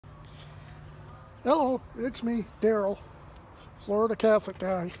Hello, it's me, Daryl, Florida Catholic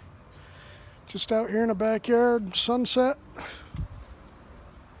guy. Just out here in the backyard, sunset.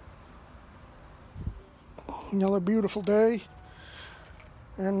 Another beautiful day.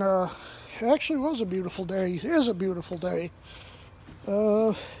 And it actually was a beautiful day. It is a beautiful day.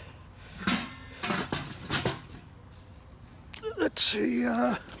 Let's see.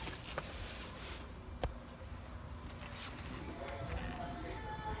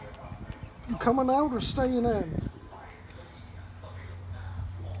 You coming out or staying in?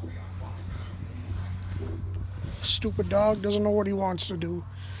 Stupid dog doesn't know what he wants to do.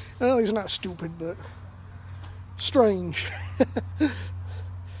 Well, he's not stupid, but strange.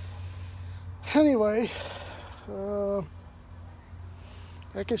 Anyway,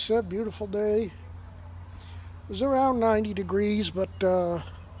 like I said, beautiful day. It was around 90 degrees, but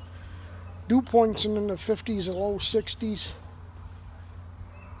dew points in the 50s and low 60s.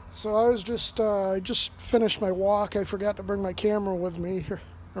 So I was I just finished my walk. I forgot to bring my camera with me,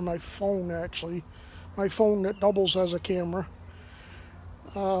 or my phone actually. My phone that doubles as a camera.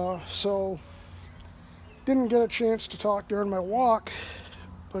 So didn't get a chance to talk during my walk,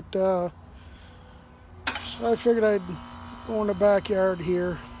 but so I figured I'd go in the backyard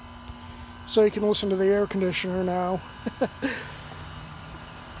here so you can listen to the air conditioner now.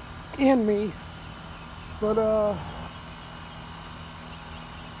 And me. But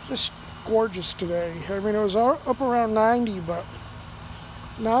just gorgeous today. I mean, it was up around 90, but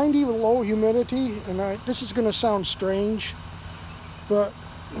 90 with low humidity, and this is going to sound strange, but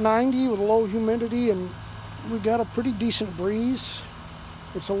 90 with low humidity, and we got a pretty decent breeze.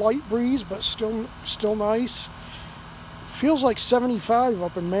 It's a light breeze, but still nice. Feels like 75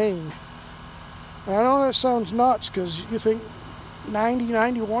 up in Maine. And I know that sounds nuts because you think 90,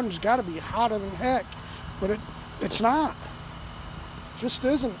 91 has got to be hotter than heck, but it's not. It just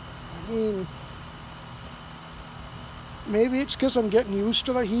isn't. I mean, maybe it's because I'm getting used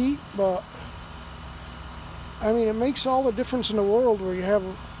to the heat, but I mean, it makes all the difference in the world where you have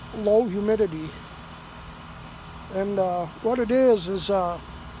low humidity. And what it is it's a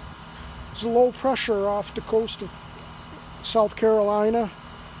low pressure off the coast of South Carolina.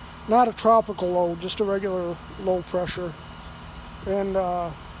 Not a tropical low, just a regular low pressure. And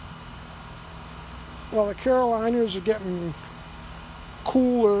well, the Carolinas are getting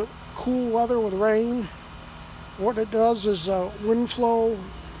cool weather with rain. What it does is wind flow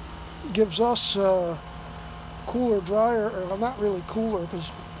gives us cooler, drier, or not really cooler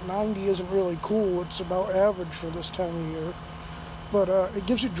because 90 isn't really cool. It's about average for this time of year. But it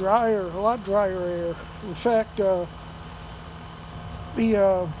gives you a lot drier air. In fact, the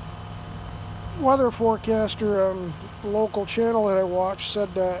weather forecaster on the local channel that I watch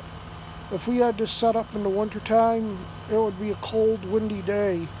said that if we had this set up in the wintertime, it would be a cold, windy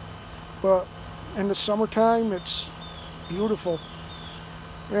day. But in the summertime, it's beautiful.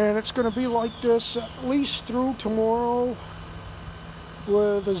 And it's going to be like this at least through tomorrow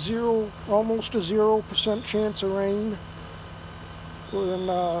with almost a 0% chance of rain.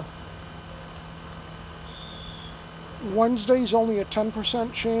 And Wednesday's only a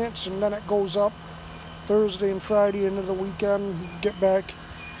 10% chance, and then it goes up Thursday and Friday into the weekend. Get back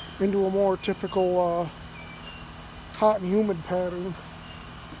into a more typical hot and humid pattern.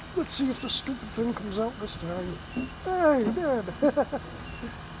 Let's see if the stupid thing comes out this time. Hey, it did.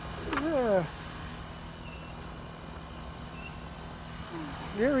 Yeah.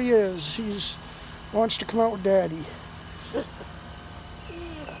 There he is. Wants to come out with Daddy.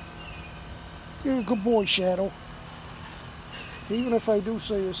 You're a good boy, Shadow. Even if I do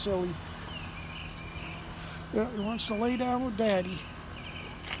say you're silly. Yeah, he wants to lay down with Daddy.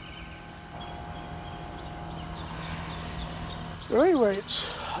 But anyway,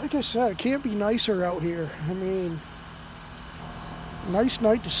 like I said, it can't be nicer out here. I mean, nice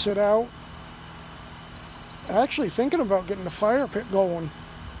night to sit out. Actually thinking about getting the fire pit going.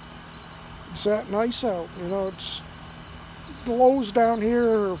 It's that nice out. You know, the lows down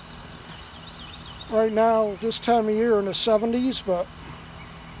here right now, this time of year in the 70s, but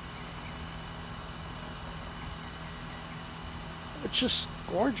it's just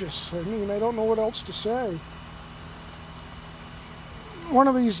gorgeous. I mean, I don't know what else to say. One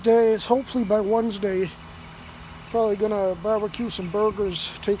of these days, hopefully by Wednesday, probably gonna barbecue some burgers,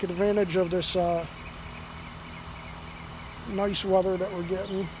 take advantage of this nice weather that we're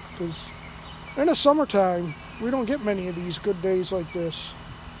getting, because in the summertime we don't get many of these good days like this.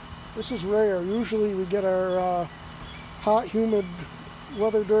 This is rare. Usually we get our hot, humid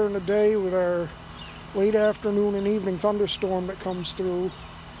weather during the day with our late afternoon and evening thunderstorm that comes through.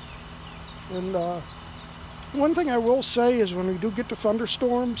 And one thing I will say is when we do get the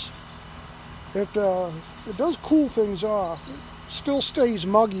thunderstorms, It does cool things off. It still stays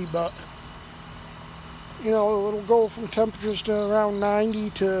muggy, but you know, it'll go from temperatures to around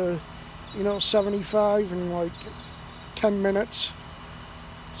 90 to, you know, 75 in like 10 minutes.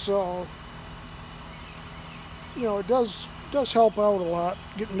 So, you know, it does help out a lot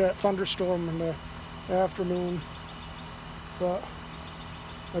getting that thunderstorm in the afternoon. But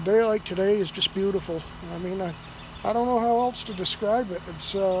a day like today is just beautiful. I mean, I don't know how else to describe it.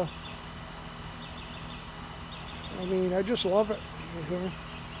 It's I mean, I just love it.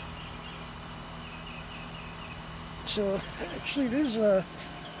 So actually there's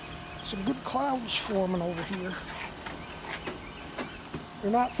some good clouds forming over here.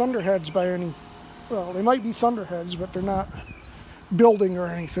 They're not thunderheads by any, well, they might be thunderheads, but they're not building or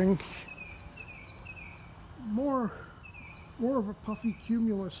anything. More of a puffy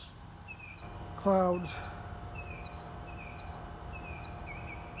cumulus clouds.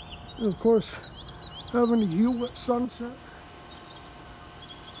 And of course, having a Hewlett sunset.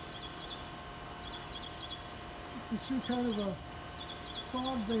 You can see kind of a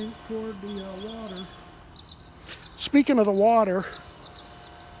fog bank toward the water. Speaking of the water,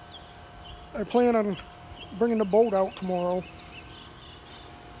 I plan on bringing the boat out tomorrow.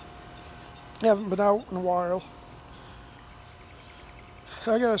 I haven't been out in a while.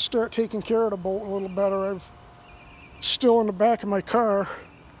 I gotta start taking care of the boat a little better. It's still in the back of my car,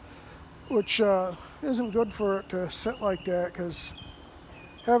 which isn't good for it to sit like that, because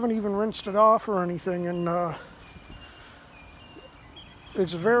I haven't even rinsed it off or anything, and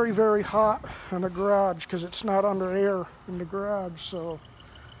it's very, very hot in the garage because it's not under air in the garage, so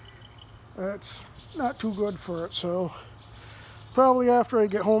that's not too good for it. So probably after I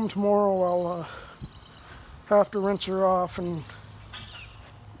get home tomorrow, I'll have to rinse her off and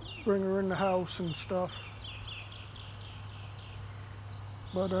bring her in the house and stuff.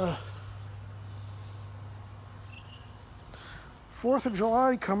 But 4th of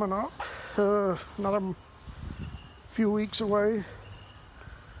July coming up, another few weeks away.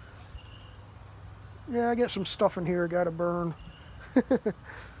 Yeah, I got some stuff in here I gotta burn.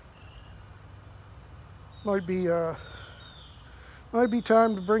 Might be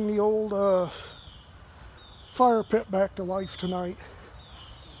time to bring the old fire pit back to life tonight.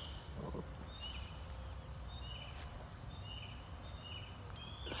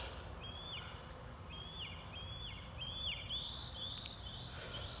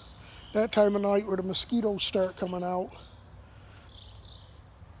 That time of night where the mosquitoes start coming out.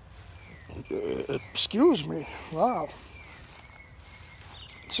 Excuse me. Wow.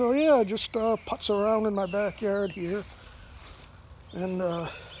 So yeah, I just putz around in my backyard here, and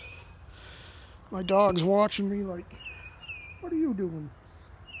my dog's watching me like, what are you doing?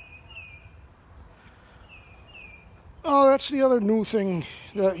 Oh, that's the other new thing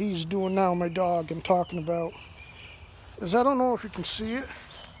that he's doing now, my dog I'm talking about, is I don't know if you can see it.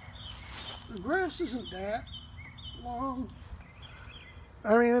 The grass isn't that long.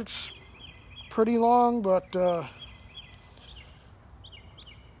 I mean, it's pretty long, but it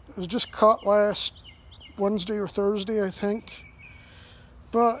was just cut last Wednesday or Thursday, I think.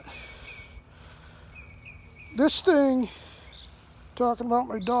 But this thing, talking about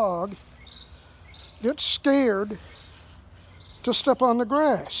my dog, gets scared to step on the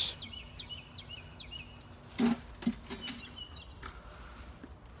grass.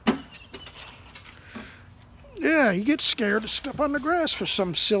 Yeah, he gets scared to step on the grass for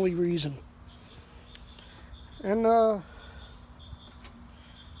some silly reason. And I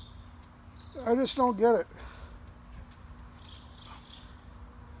just don't get it.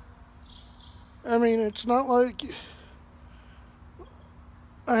 I mean, it's not like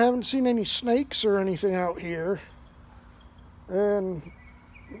I haven't seen any snakes or anything out here, and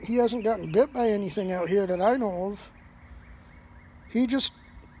he hasn't gotten bit by anything out here that I know of. He just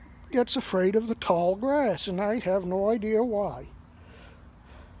gets afraid of the tall grass, and I have no idea why.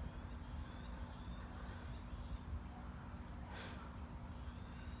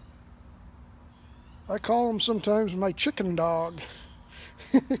 I call him sometimes my chicken dog.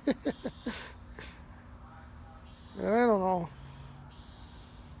 I don't know.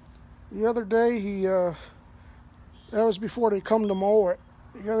 The other day that was before they come to mow it.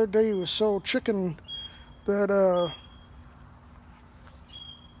 The other day he was so chicken that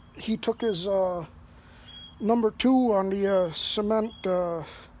he took his number 2 on the cement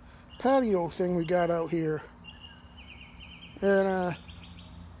patio thing we got out here, and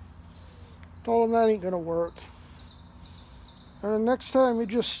told him that ain't gonna work. And the next time he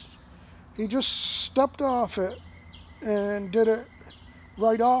just stepped off it and did it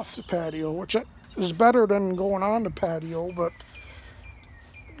right off the patio, which is better than going on the patio, but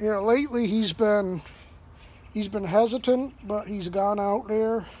You know, lately he's been hesitant, but he's gone out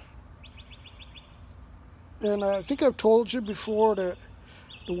there. And I think I've told you before that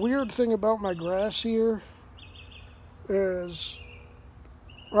the weird thing about my grass here is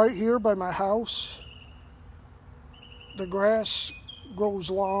right here by my house, the grass grows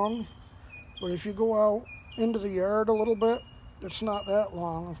long, but if you go out into the yard a little bit, it's not that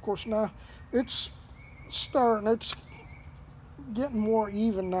long. Of course, now it's getting more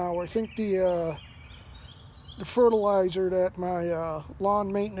even now. I think the fertilizer that my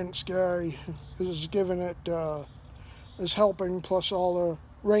lawn maintenance guy is giving it is helping, plus all the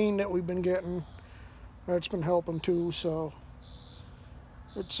rain that we've been getting, that's been helping too. So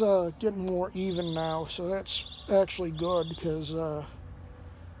it's getting more even now, so that's actually good, because you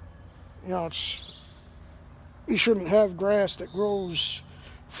know, you shouldn't have grass that grows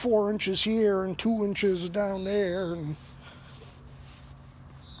 4 inches here and 2 inches down there.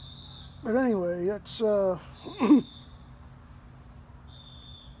 But anyway, that's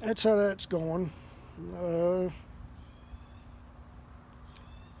that's how that's going.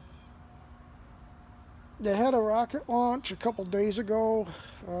 They had a rocket launch a couple days ago.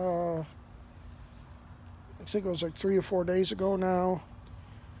 I think it was like 3 or 4 days ago now.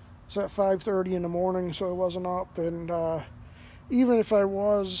 It's at 5:30 in the morning, so I wasn't up. And even if I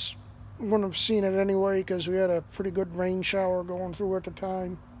was, wouldn't have seen it anyway, because we had a pretty good rain shower going through at the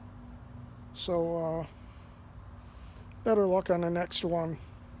time. So better luck on the next one.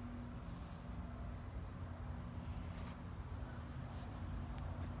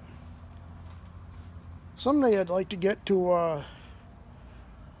 Someday I'd like to get to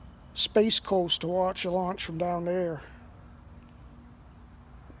Space Coast to watch a launch from down there.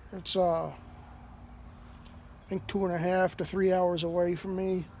 It's I think 2.5 to 3 hours away from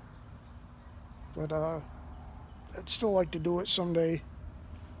me, but I'd still like to do it someday.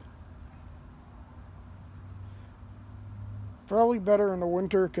 Probably better in the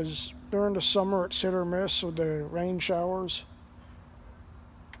winter, because during the summer it's hit or miss with the rain showers.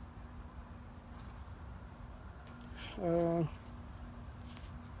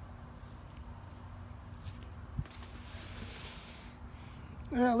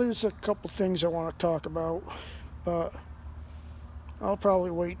 Yeah, there's a couple things I want to talk about, but I'll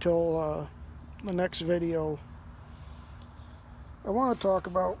probably wait till the next video. I want to talk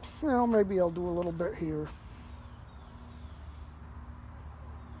about, well, maybe I'll do a little bit here.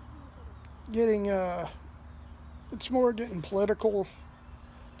 It's more getting political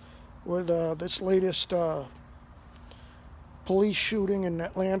with this latest police shooting in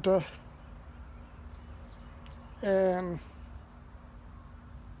Atlanta. And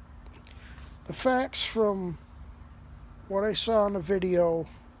the facts from what I saw in the video,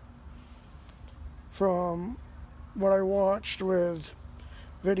 from what I watched with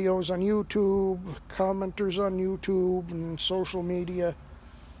videos on YouTube, commenters on YouTube and social media,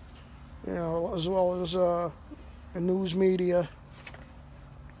 you know, as well as the news media,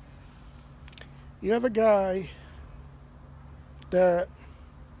 you have a guy that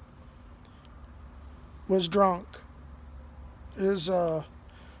was drunk. His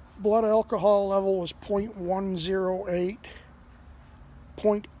blood alcohol level was 0.108.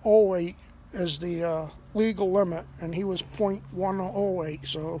 0.08 is the legal limit, and he was 0.108,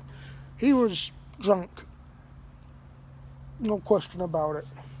 so he was drunk, no question about it.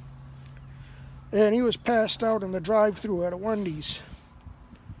 And he was passed out in the drive-thru at a Wendy's.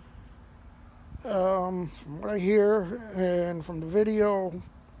 From what I hear and from the video,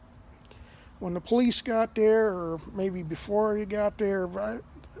 when the police got there, or maybe before he got there,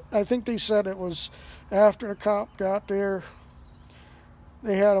 I think they said it was after the cop got there,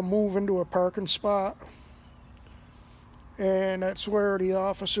 they had to move into a parking spot, and that's where the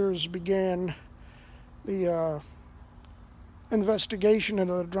officers began the investigation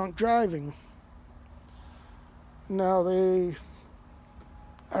into the drunk driving. Now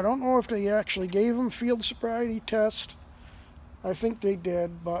I don't know if they actually gave him field sobriety test. I think they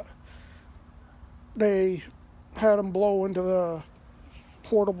did, but they had him blow into the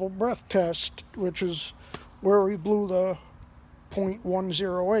portable breath test, which is where he blew the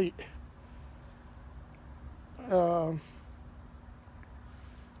 0.108.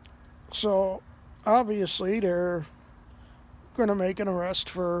 So obviously they're going to make an arrest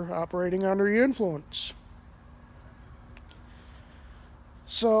for operating under the influence.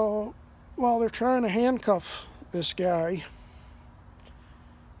 So while they're trying to handcuff this guy,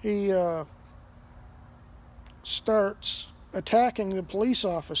 he starts attacking the police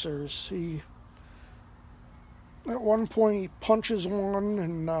officers. At one point he punches one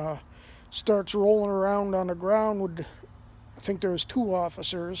and starts rolling around on the ground with I think there was 2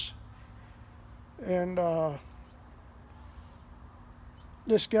 officers, and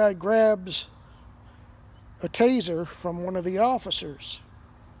this guy grabs a taser from one of the officers,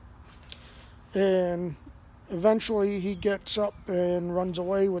 and eventually he gets up and runs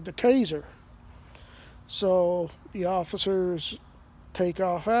away with the taser. So the officers take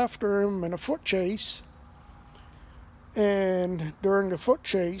off after him in a foot chase, and during the foot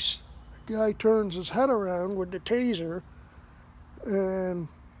chase, the guy turns his head around with the taser and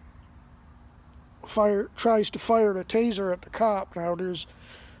tries to fire the taser at the cop. Now there's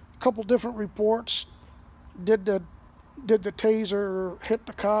a couple different reports. Did the taser hit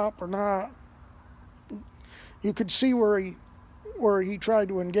the cop or not? You could see where he tried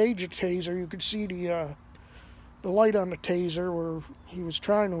to engage the taser. You could see the light on the taser where he was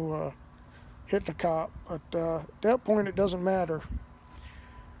trying to hit the cop. But at that point, it doesn't matter.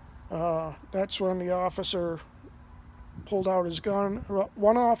 That's when the officer pulled out his gun.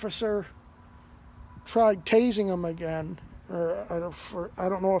 One officer tried tasing him again. I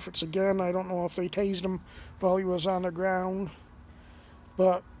don't know if it's again. I don't know if they tased him while he was on the ground.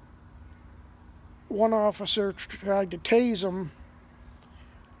 But one officer tried to tase him,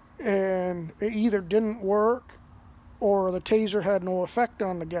 and it either didn't work or the taser had no effect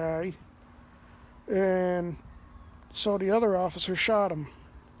on the guy. And so the other officer shot him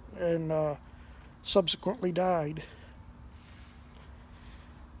and subsequently died.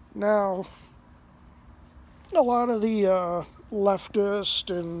 Now, a lot of the leftist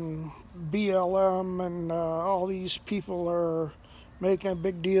and BLM and all these people are making a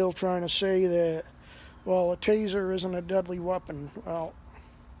big deal trying to say that, well, a taser isn't a deadly weapon. Well,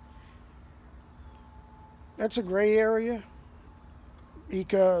 that's a gray area,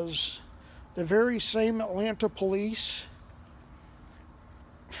 because the very same Atlanta police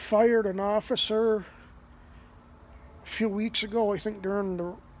fired an officer a few weeks ago, I think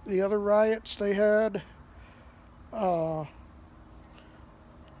during the other riots they had. And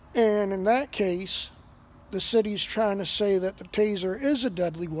in that case, the city's trying to say that the taser is a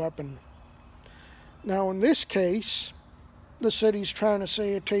deadly weapon. Now in this case, the city's trying to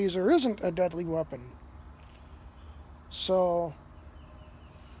say a taser isn't a deadly weapon. So,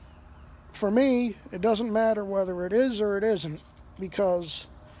 for me, it doesn't matter whether it is or it isn't, because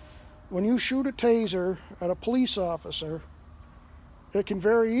when you shoot a taser at a police officer, it can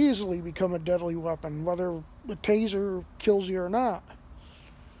very easily become a deadly weapon, whether the taser kills you or not.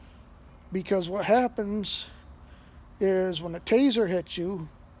 Because what happens is when a taser hits you,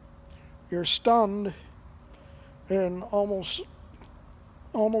 you're stunned and almost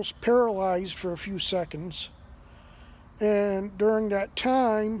paralyzed for a few seconds. And during that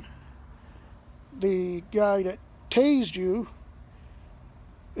time, the guy that tased you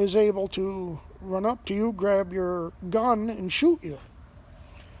is able to run up to you, grab your gun, and shoot you.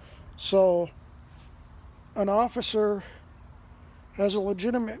 So, an officer has a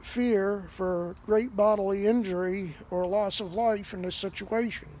legitimate fear for great bodily injury or loss of life in this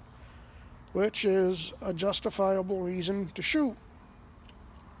situation, which is a justifiable reason to shoot.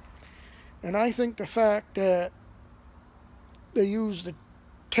 And I think the fact that they used the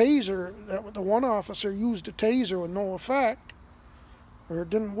taser, that the one officer used the taser with no effect, or it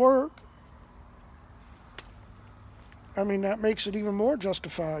didn't work, I mean, that makes it even more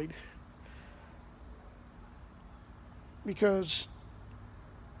justified. Because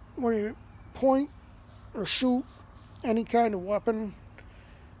when you point or shoot any kind of weapon,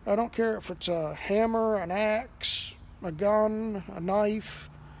 I don't care if it's a hammer, an axe, a gun, a knife,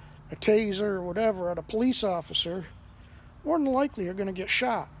 a taser, or whatever, at a police officer, more than likely you're going to get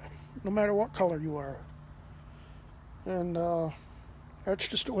shot, no matter what color you are. And that's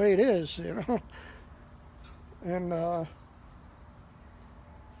just the way it is, you know. And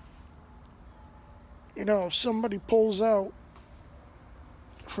you know, if somebody pulls out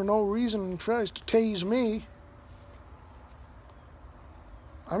for no reason and tries to tase me,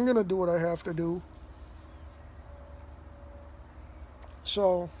 I'm going to do what I have to do.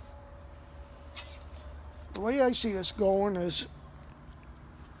 So, the way I see this going is,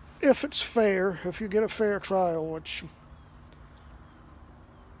 if it's fair, if you get a fair trial, which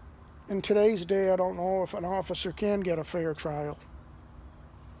in today's day I don't know if an officer can get a fair trial.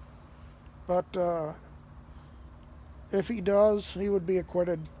 But if he does, he would be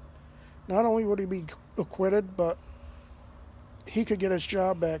acquitted. Not only would he be acquitted, but he could get his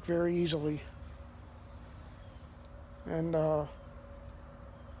job back very easily. And,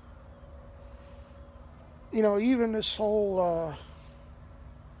 you know, even this whole,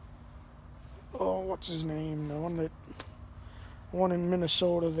 what's his name? The one in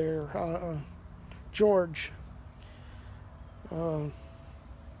Minnesota there, George.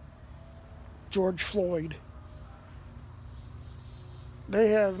 George Floyd. They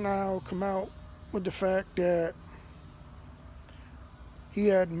have now come out with the fact that he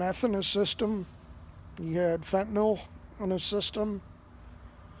had meth in his system, he had fentanyl in his system,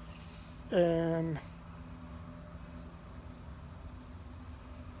 and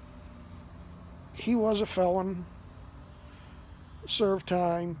he was a felon, served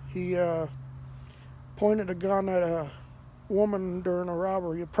time. He pointed a gun at a woman during a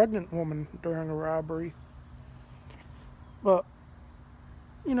robbery, a pregnant woman during a robbery. But,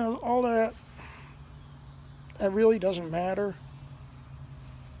 you know, all that really doesn't matter,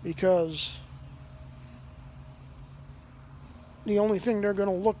 because the only thing they're going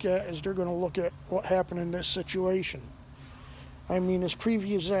to look at is they're going to look at what happened in this situation. I mean, his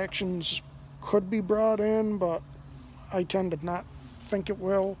previous actions could be brought in, but I tend to not think it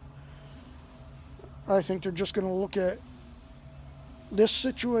will. I think they're just going to look at this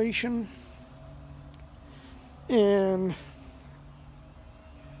situation, and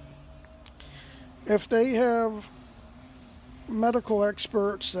if they have medical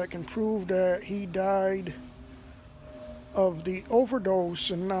experts that can prove that he died of the overdose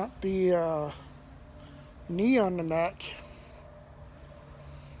and not the knee on the neck,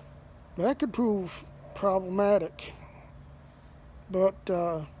 that could prove problematic. But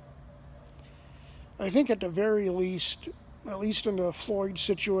I think at the very least, at least in the Floyd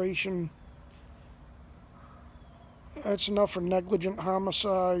situation, that's enough for negligent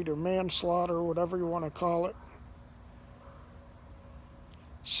homicide or manslaughter, whatever you want to call it.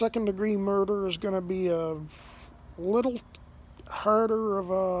 Second-degree murder is going to be a little harder of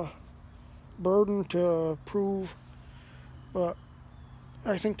a burden to prove, but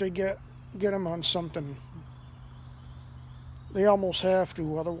I think they get him on something. They almost have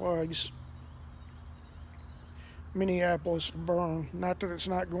to, otherwise Minneapolis will burn. Not that it's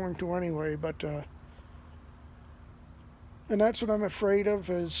not going to anyway, but and that's what I'm afraid of,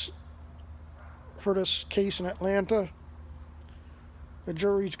 is for this case in Atlanta, the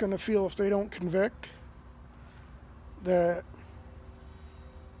jury's going to feel, if they don't convict, that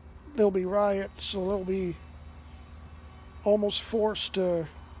there'll be riots, so they'll be almost forced to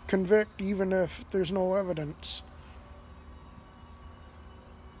convict even if there's no evidence.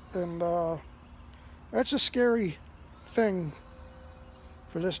 And that's a scary thing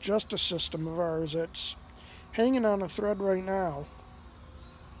for this justice system of ours. It's hanging on a thread right now.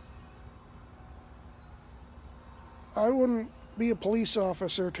 I wouldn't be a police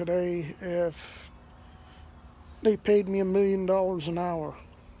officer today if they paid me $1 million an hour.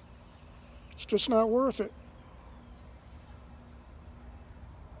 It's just not worth it.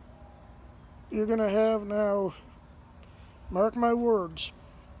 You're going to have now, mark my words,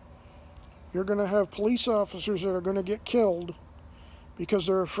 you're going to have police officers that are going to get killed because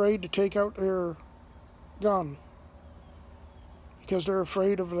they're afraid to take out their gun, because they're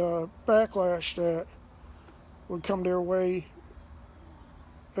afraid of the backlash that would come their way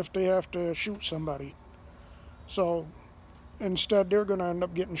if they have to shoot somebody. So instead, they're going to end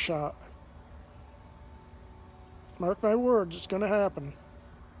up getting shot. Mark my words, it's going to happen.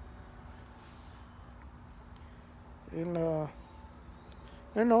 And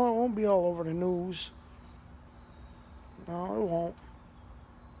I know it won't be all over the news. No, it won't.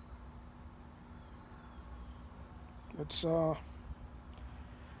 It's a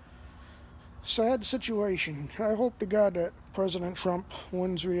sad situation. I hope to God that President Trump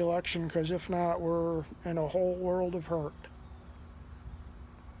wins re-election, because if not, we're in a whole world of hurt.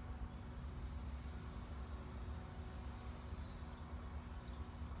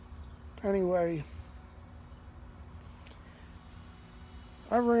 Anyway,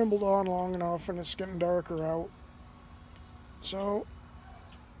 I've rambled on long enough and it's getting darker out. So,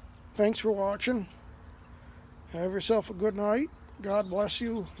 thanks for watching. Have yourself a good night. God bless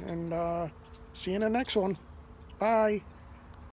you, and see you in the next one. Bye.